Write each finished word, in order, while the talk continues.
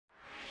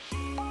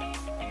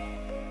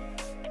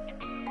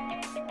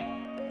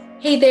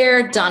Hey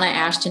there, Donna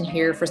Ashton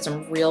here for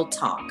some real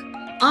talk.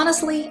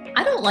 Honestly,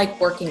 I don't like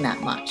working that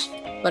much,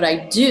 but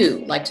I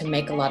do like to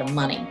make a lot of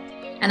money.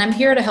 And I'm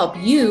here to help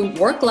you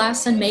work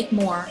less and make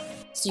more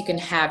so you can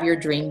have your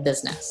dream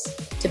business.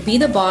 To be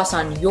the boss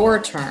on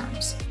your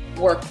terms,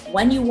 work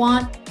when you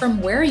want, from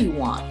where you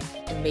want,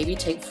 and maybe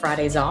take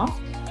Fridays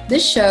off.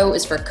 This show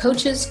is for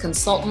coaches,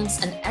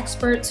 consultants, and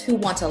experts who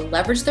want to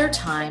leverage their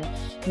time,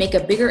 make a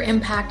bigger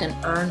impact, and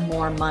earn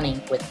more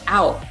money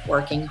without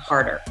working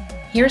harder.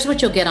 Here's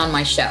what you'll get on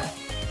my show.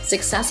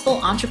 Successful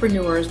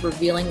entrepreneurs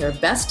revealing their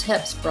best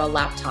tips for a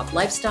laptop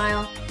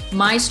lifestyle,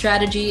 my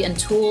strategy and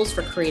tools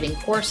for creating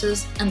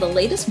courses, and the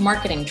latest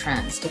marketing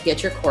trends to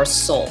get your course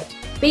sold.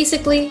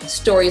 Basically,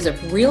 stories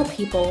of real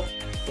people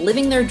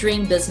living their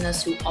dream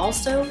business who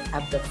also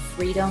have the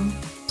freedom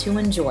to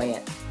enjoy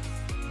it.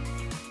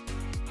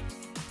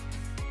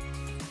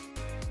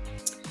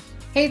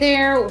 Hey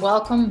there,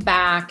 welcome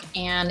back.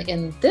 And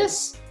in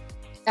this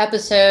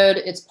episode,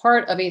 it's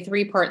part of a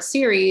 3-part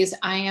series.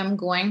 I am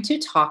going to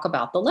talk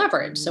about the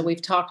leverage. So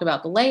we've talked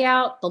about the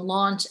layout, the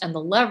launch, and the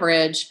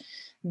leverage.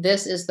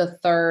 This is the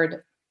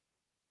third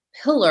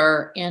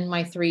pillar in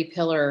my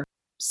 3-pillar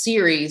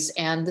series.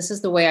 And this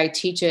is the way I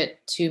teach it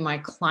to my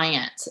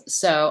clients.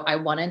 So I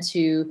wanted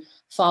to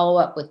follow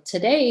up with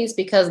today's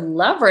because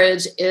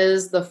leverage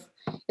is the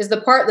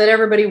part that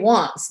everybody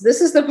wants.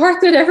 This is the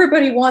part that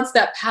everybody wants,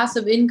 that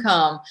passive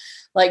income,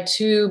 like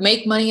to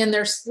make money in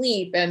their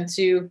sleep and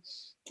to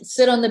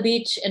sit on the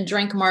beach and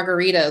drink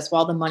margaritas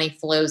while the money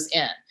flows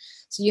in.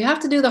 So you have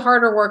to do the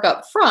harder work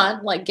up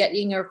front, like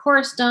getting your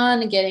course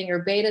done, getting your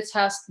beta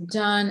test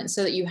done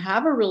so that you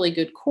have a really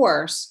good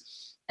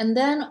course. And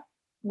then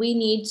we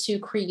need to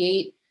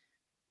create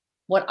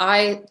what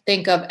I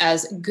think of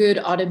as good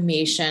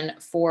automation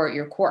for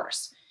your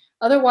course.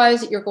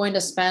 Otherwise, you're going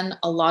to spend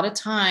a lot of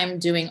time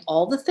doing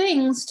all the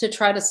things to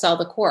try to sell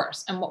the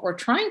course. And what we're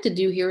trying to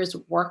do here is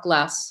work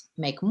less,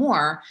 make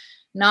more,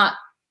 not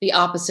the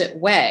opposite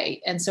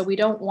way. And so we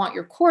don't want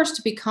your course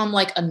to become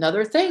like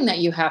another thing that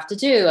you have to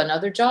do,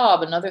 another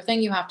job, another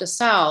thing you have to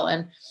sell,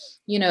 and,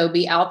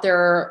 be out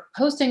there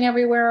posting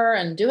everywhere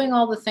and doing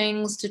all the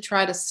things to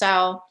try to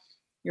sell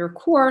your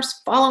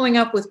course, following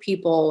up with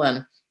people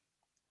and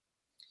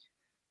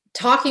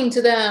talking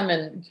to them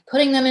and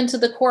putting them into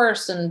the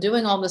course and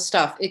doing all this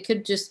stuff. It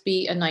could just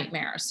be a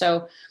nightmare.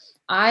 So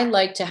I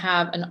like to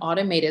have an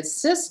automated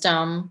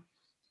system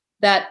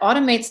that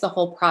automates the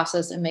whole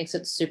process and makes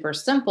it super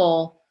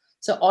simple.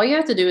 So all you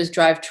have to do is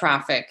drive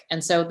traffic.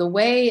 And so the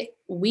way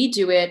we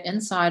do it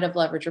inside of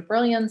Leverage Your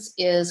Brilliance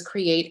is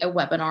create a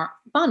webinar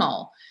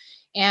funnel.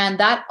 And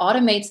that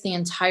automates the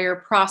entire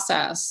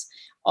process.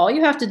 All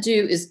you have to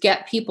do is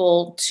get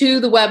people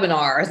to the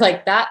webinar.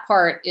 Like that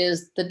part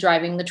is the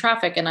driving the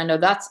traffic. And I know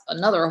that's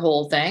another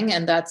whole thing.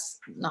 And that's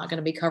not going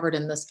to be covered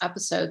in this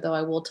episode, though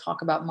I will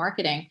talk about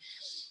marketing.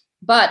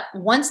 But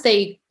once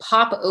they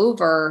pop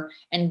over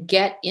and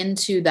get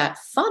into that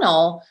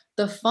funnel,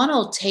 the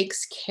funnel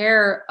takes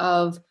care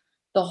of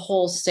the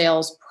whole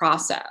sales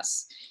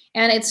process.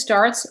 And it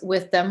starts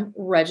with them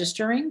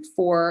registering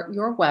for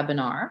your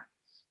webinar.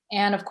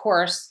 And of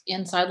course,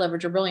 inside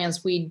Leverage Your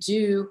Brilliance, we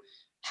do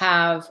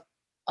have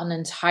an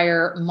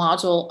entire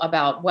module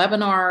about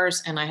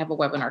webinars, and I have a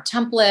webinar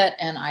template,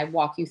 and I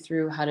walk you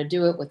through how to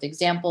do it with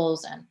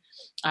examples. And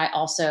I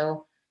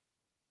also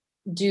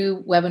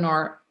do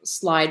webinar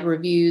slide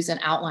reviews and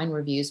outline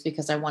reviews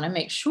because I want to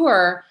make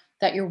sure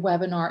that your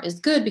webinar is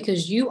good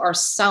because you are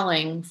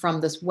selling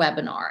from this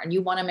webinar and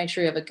you want to make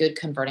sure you have a good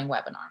converting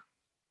webinar.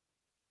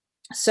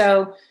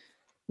 So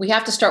we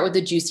have to start with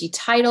the juicy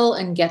title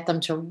and get them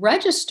to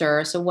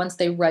register. So once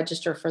they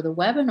register for the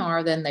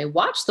webinar, then they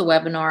watch the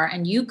webinar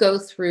and you go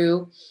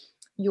through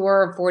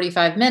your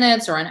 45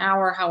 minutes or an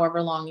hour,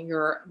 however long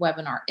your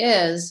webinar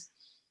is,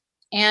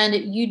 and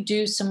you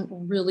do some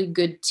really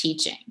good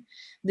teaching.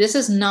 This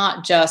is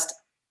not just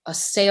a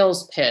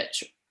sales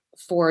pitch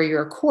for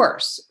your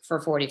course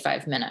for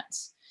 45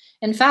 minutes.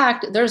 In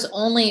fact, there's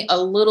only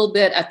a little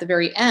bit at the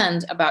very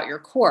end about your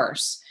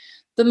course.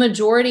 The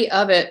majority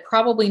of it,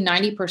 probably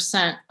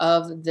 90%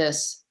 of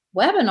this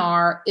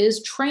webinar,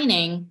 is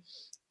training,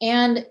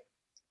 and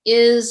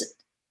is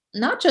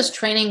not just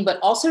training, but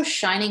also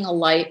shining a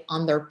light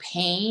on their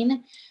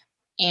pain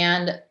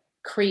and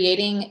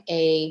creating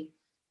a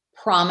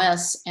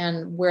promise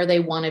and where they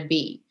want to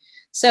be.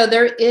 So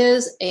there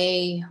is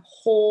a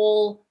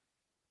whole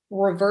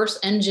reverse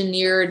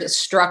engineered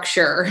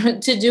structure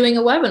to doing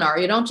a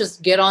webinar. You don't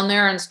just get on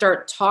there and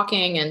start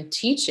talking and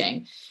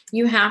teaching.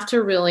 You have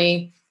to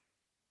really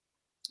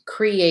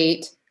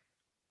create,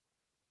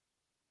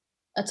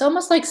 it's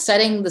almost like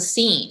setting the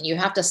scene. You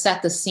have to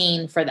set the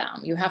scene for them.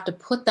 You have to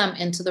put them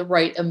into the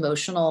right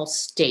emotional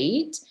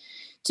state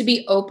to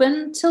be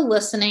open to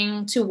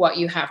listening to what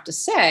you have to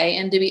say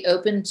and to be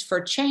open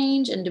for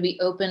change and to be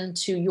open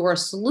to your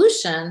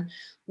solution,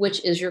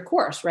 which is your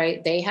course,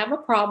 right? They have a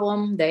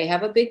problem. They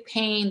have a big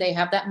pain. They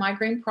have that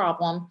migraine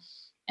problem.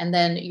 and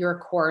then your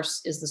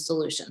course is the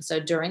solution. So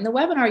during the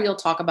webinar, you'll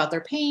talk about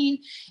their pain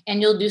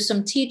and you'll do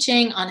some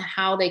teaching on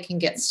how they can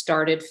get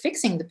started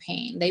fixing the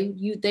pain.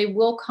 They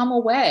will come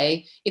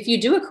away, if you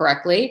do it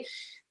correctly,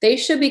 they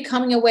should be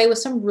coming away with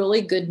some really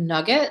good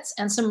nuggets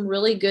and some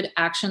really good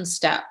action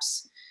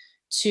steps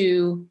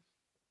to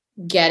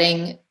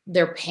getting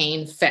their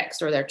pain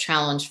fixed or their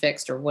challenge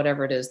fixed or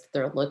whatever it is that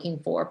they're looking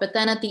for. But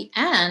then at the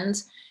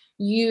end,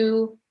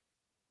 you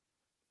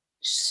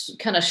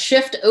kind of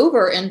shift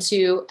over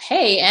into,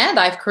 hey, and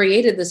I've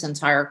created this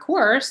entire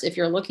course. If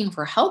you're looking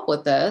for help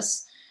with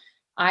this,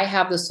 I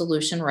have the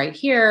solution right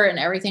here, and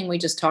everything we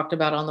just talked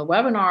about on the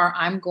webinar,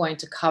 I'm going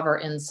to cover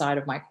inside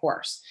of my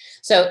course.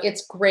 So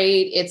it's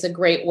great. It's a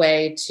great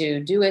way to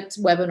do it.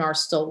 Webinars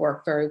still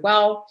work very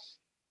well.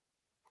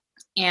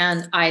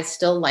 And I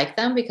still like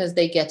them because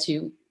they get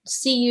to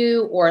see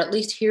you or at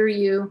least hear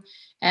you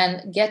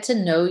and get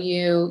to know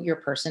you, your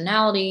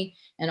personality,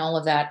 and all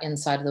of that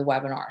inside of the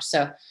webinar.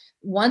 So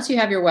once you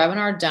have your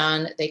webinar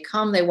done, they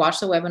come, they watch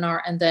the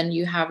webinar, and then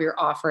you have your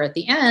offer at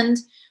the end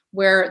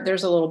where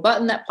there's a little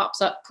button that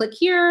pops up. Click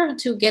here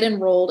to get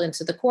enrolled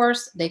into the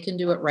course. They can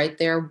do it right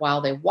there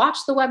while they watch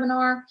the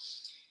webinar.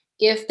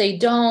 If they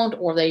don't,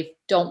 or they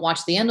don't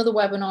watch the end of the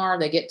webinar,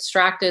 they get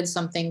distracted,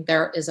 something,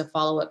 there is a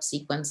follow-up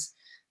sequence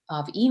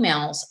of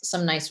emails,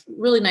 some nice,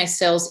 really nice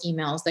sales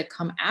emails that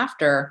come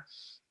after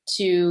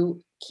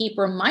to keep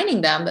reminding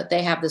them that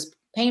they have this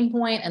pain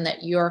point and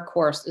that your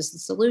course is the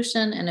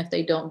solution. And if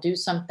they don't do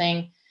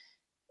something,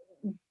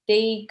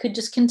 they could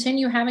just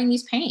continue having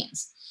these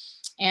pains.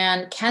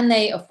 And can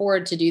they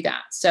afford to do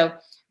that? So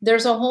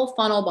there's a whole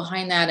funnel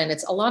behind that, and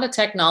it's a lot of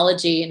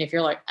technology. And if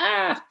you're like,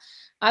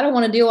 I don't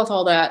want to deal with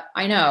all that.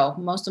 I know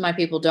most of my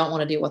people don't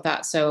want to deal with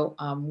that. So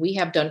we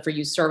have done for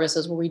you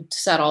services where we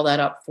set all that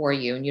up for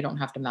you and you don't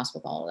have to mess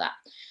with all of that.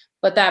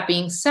 But that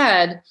being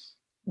said,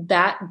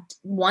 that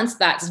once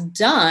that's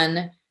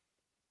done,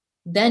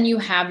 then you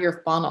have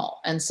your funnel.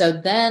 And so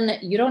then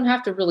you don't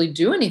have to really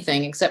do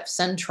anything except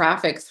send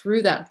traffic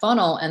through that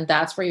funnel. And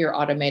that's where your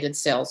automated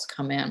sales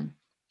come in.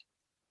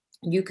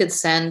 You could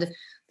send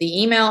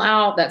the email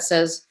out that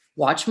says,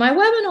 watch my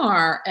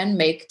webinar and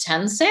make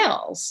 10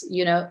 sales.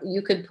 You know,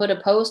 you could put a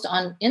post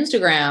on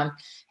Instagram,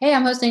 hey,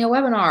 I'm hosting a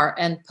webinar,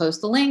 and post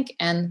the link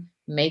and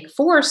make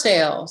 4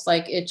 sales.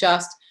 Like, it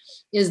just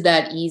is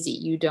that easy.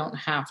 You don't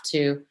have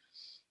to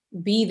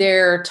be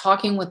there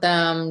talking with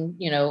them,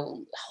 you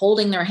know,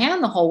 holding their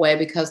hand the whole way,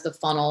 because the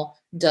funnel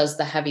does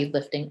the heavy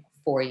lifting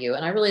for you.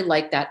 And I really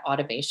like that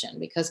automation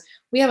because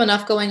we have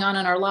enough going on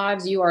in our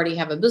lives. You already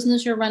have a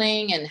business you're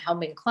running and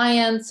helping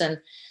clients and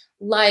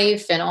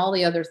life and all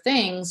the other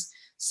things.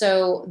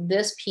 So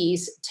this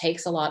piece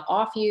takes a lot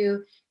off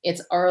you.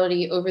 It's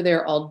already over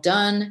there, all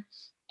done.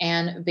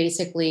 And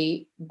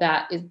basically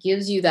that it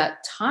gives you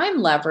that time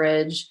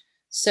leverage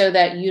so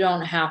that you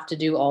don't have to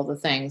do all the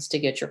things to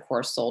get your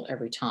course sold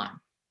every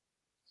time.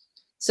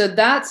 So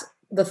that's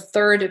the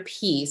third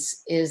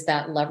piece, is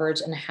that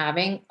leverage and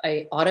having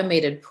a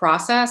automated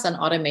process, an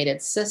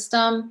automated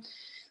system,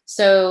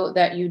 so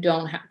that you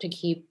don't have to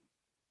keep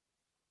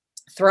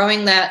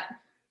throwing that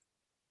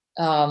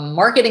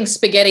marketing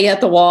spaghetti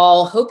at the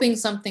wall, hoping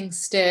something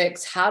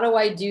sticks. How do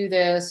I do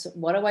this?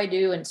 What do I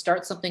do? And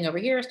start something over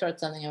here, start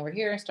something over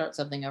here, start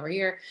something over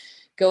here,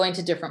 going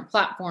to different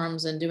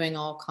platforms and doing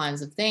all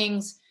kinds of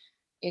things.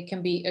 It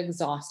can be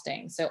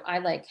exhausting. So I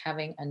like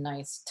having a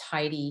nice,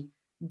 tidy,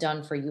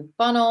 done for you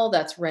funnel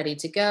that's ready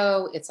to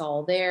go. It's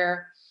all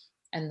there.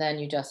 And then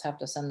you just have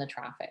to send the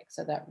traffic.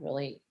 So that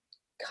really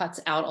cuts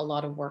out a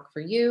lot of work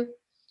for you.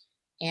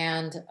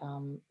 And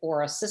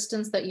or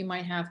assistance that you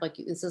might have, like,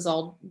 this is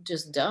all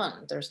just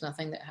done. There's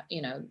nothing that,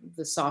 you know,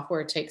 the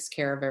software takes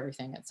care of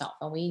everything itself.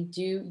 And we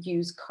do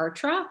use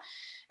Kartra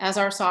as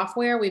our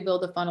software. We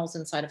build the funnels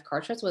inside of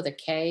Kartra. It's with a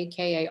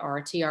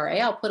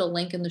Kartra. I'll put a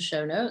link in the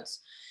show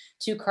notes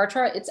to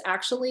Kartra. It's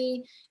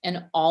actually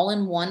an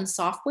all-in-one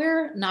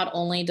software. Not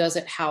only does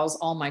it house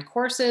all my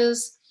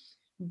courses,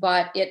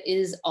 but it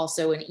is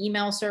also an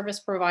email service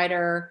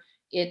provider.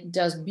 It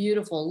does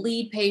beautiful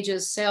lead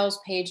pages, sales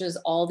pages,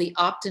 all the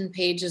opt-in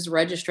pages,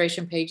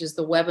 registration pages,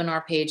 the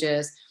webinar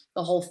pages,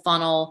 the whole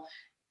funnel.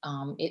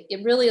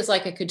 It really is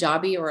like a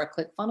Kajabi or a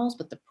ClickFunnels,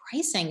 but the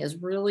pricing is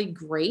really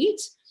great.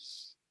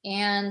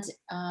 And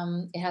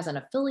it has an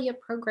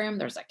affiliate program.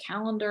 There's a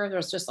calendar.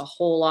 There's just a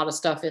whole lot of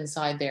stuff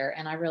inside there.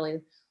 And I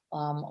really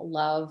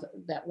love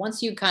that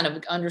once you kind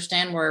of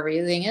understand where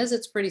everything is,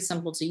 it's pretty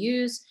simple to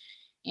use.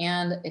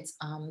 And it's,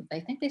 I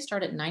think they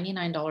start at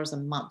 $99 a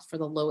month for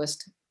the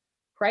lowest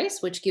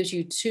price, which gives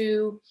you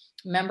 2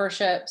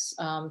 memberships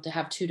to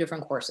have 2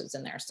 different courses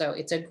in there. So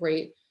it's a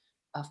great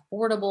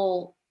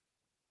affordable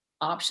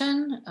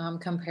option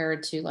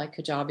compared to like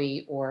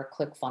Kajabi or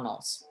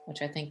ClickFunnels,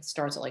 which I think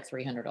starts at like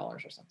 $300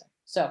 or something.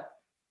 So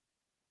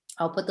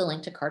I'll put the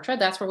link to Kartra.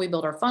 That's where we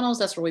build our funnels.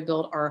 That's where we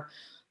build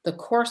the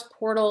course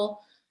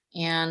portal,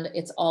 and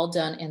it's all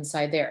done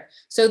inside there.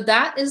 So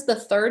that is the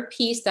third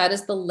piece. That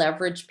is the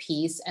leverage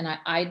piece. And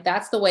I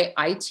that's the way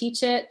I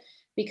teach it.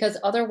 Because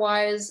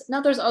otherwise,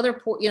 now there's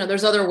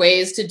other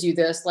ways to do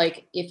this.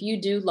 Like if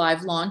you do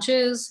live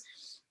launches,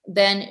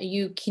 then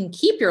you can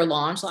keep your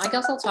launch. So I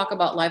guess I'll talk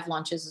about live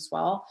launches as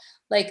well.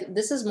 Like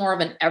this is more of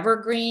an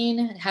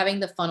evergreen.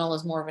 Having the funnel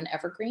is more of an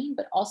evergreen,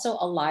 but also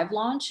a live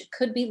launch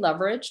could be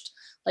leveraged.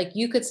 Like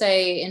you could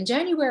say in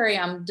January,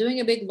 I'm doing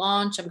a big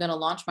launch. I'm going to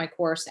launch my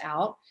course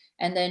out.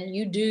 And then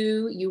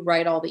you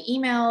write all the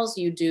emails,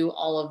 you do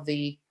all of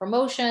the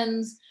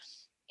promotions,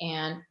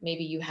 and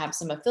maybe you have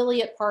some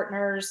affiliate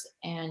partners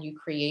and you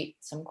create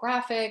some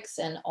graphics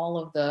and all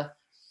of the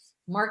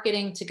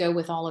marketing to go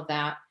with all of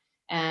that.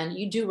 And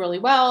you do really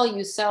well,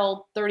 you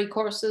sell 30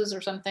 courses or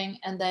something,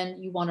 and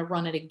then you want to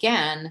run it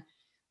again.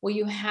 Well,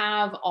 you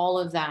have all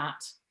of that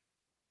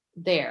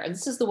there.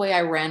 This is the way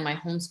I ran my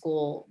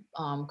homeschool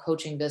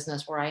coaching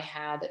business, where I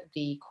had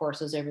the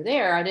courses over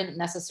there. I didn't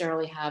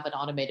necessarily have an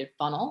automated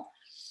funnel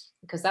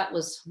because that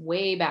was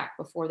way back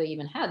before they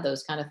even had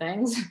those kind of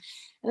things.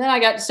 And then I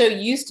got so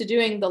used to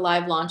doing the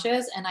live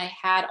launches, and I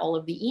had all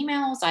of the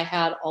emails, I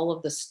had all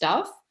of the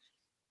stuff.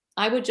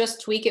 I would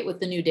just tweak it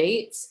with the new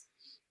dates.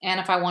 And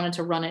if I wanted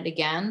to run it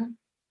again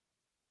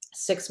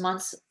 6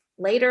 months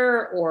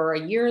later or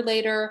a year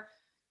later,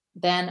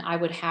 then I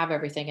would have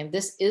everything. And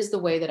this is the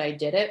way that I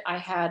did it. I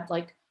had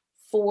like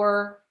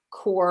 4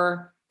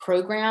 core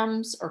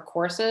programs or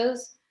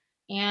courses,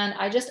 and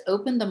I just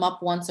opened them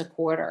up once a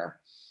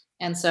quarter.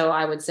 And so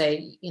I would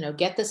say,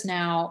 get this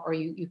now, or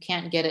you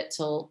can't get it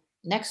till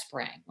next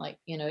spring. Like,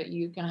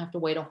 you're going to have to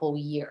wait a whole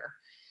year.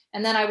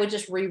 And then I would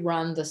just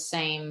rerun the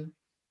same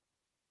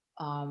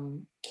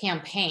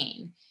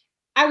campaign.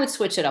 I would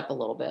switch it up a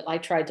little bit. I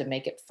tried to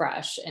make it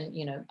fresh, and,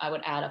 I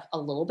would add a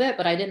little bit,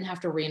 but I didn't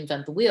have to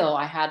reinvent the wheel.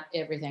 I had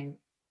everything,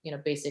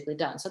 basically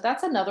done. So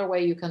that's another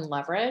way you can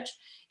leverage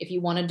if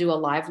you want to do a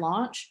live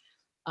launch,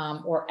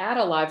 or add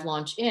a live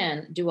launch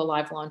do a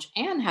live launch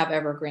and have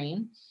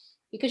evergreen,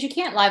 because you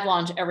can't live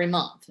launch every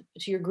month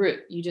to your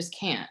group. You just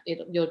can't.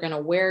 You're going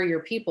to wear your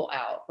people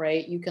out,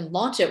 right? You can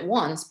launch it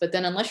once, but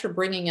then unless you're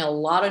bringing in a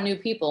lot of new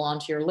people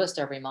onto your list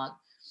every month,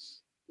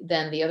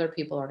 then the other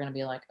people are going to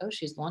be like, oh,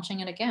 she's launching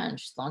it again.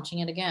 She's launching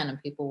it again.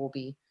 And people will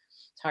be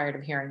tired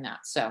of hearing that.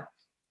 So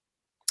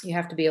you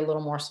have to be a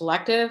little more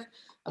selective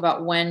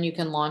about when you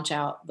can launch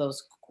out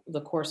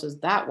the courses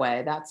that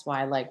way. That's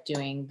why I like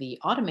doing the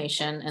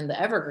automation and the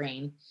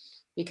evergreen,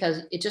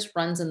 because it just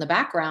runs in the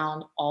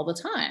background all the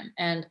time.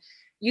 And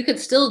you could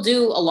still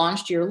do a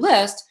launch to your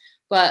list,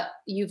 but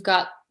you've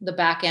got the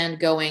back end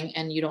going,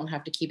 and you don't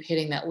have to keep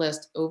hitting that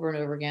list over and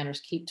over again, or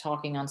keep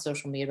talking on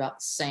social media about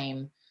the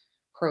same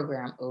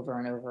program over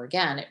and over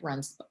again. It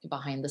runs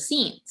behind the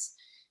scenes,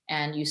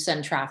 and you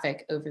send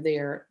traffic over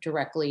there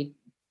directly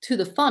to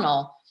the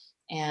funnel,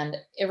 and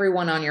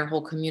everyone on your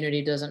whole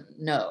community doesn't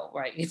know,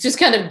 right? It's just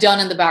kind of done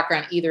in the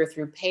background, either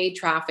through paid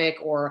traffic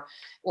or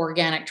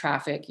organic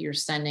traffic. You're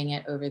sending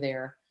it over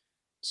there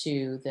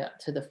to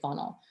the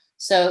funnel.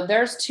 So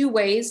there's 2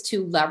 ways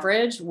to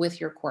leverage with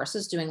your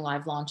courses: doing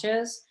live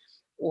launches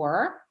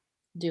or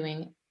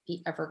doing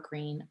the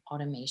evergreen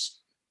automation.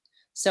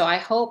 So I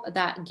hope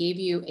that gave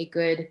you a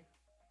good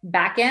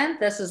back end.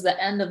 This is the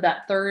end of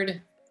that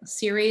 3rd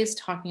series,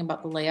 talking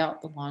about the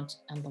layout, the launch,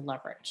 and the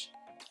leverage.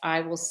 I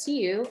will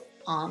see you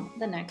on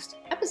the next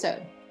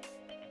episode.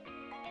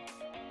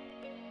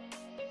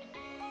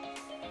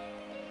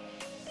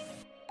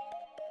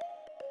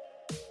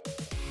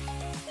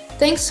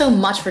 Thanks so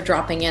much for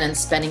dropping in and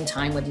spending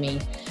time with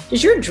me.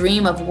 Does your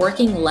dream of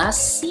working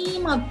less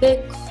seem a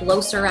bit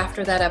closer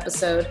after that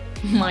episode?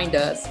 Mine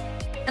does.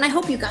 And I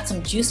hope you got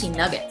some juicy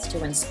nuggets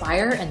to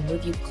inspire and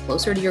move you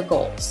closer to your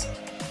goals.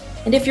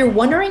 And if you're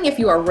wondering if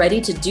you are ready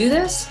to do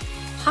this,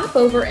 hop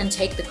over and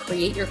take the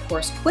Create Your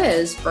Course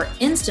quiz for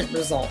instant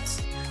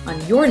results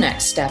on your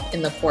next step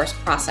in the course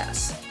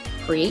process.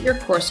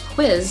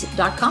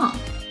 CreateYourCourseQuiz.com.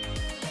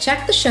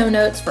 Check the show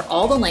notes for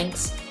all the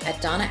links at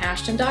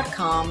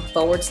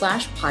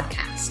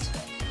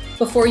donnaashton.com/podcast.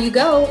 Before you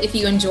go, if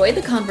you enjoyed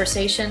the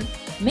conversation,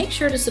 make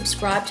sure to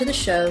subscribe to the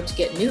show to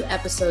get new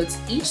episodes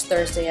each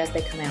Thursday as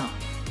they come out.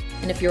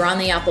 And if you're on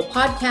the Apple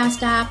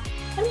Podcast app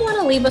and want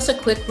to leave us a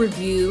quick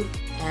review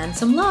and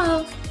some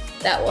love,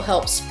 that will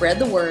help spread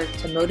the word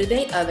to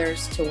motivate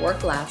others to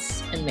work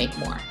less and make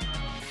more.